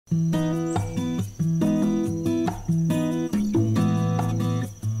Hi,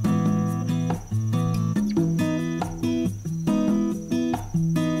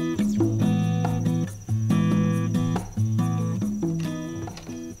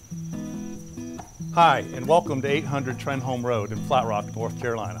 and welcome to 800 Trenholm Road in Flat Rock, North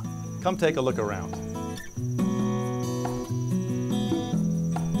Carolina. Come take a look around.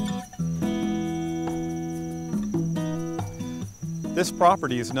 This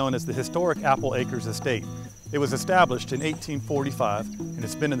property is known as the historic Apple Acres Estate. It was established in 1845 and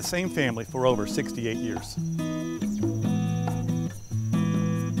it's been in the same family for over 68 years.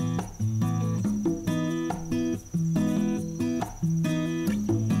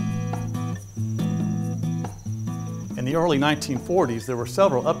 In the early 1940s, there were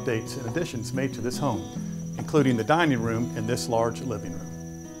several updates and additions made to this home, including the dining room and this large living room.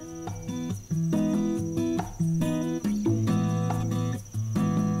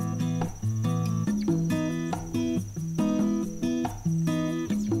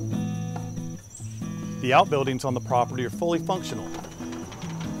 The outbuildings on the property are fully functional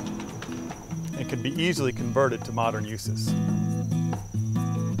and can be easily converted to modern uses.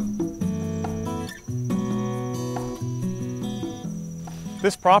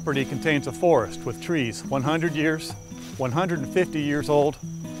 This property contains a forest with trees 100 years, 150 years old,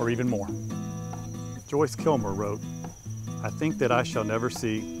 or even more. Joyce Kilmer wrote, "I think that I shall never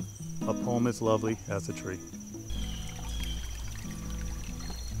see a poem as lovely as a tree."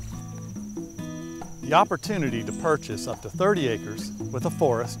 The opportunity to purchase up to 30 acres with a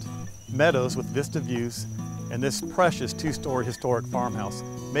forest, meadows with vista views, and this precious two-story historic farmhouse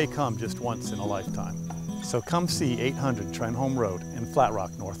may come just once in a lifetime. So come see 800 Trenholm Road in Flat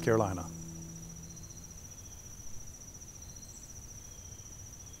Rock, North Carolina.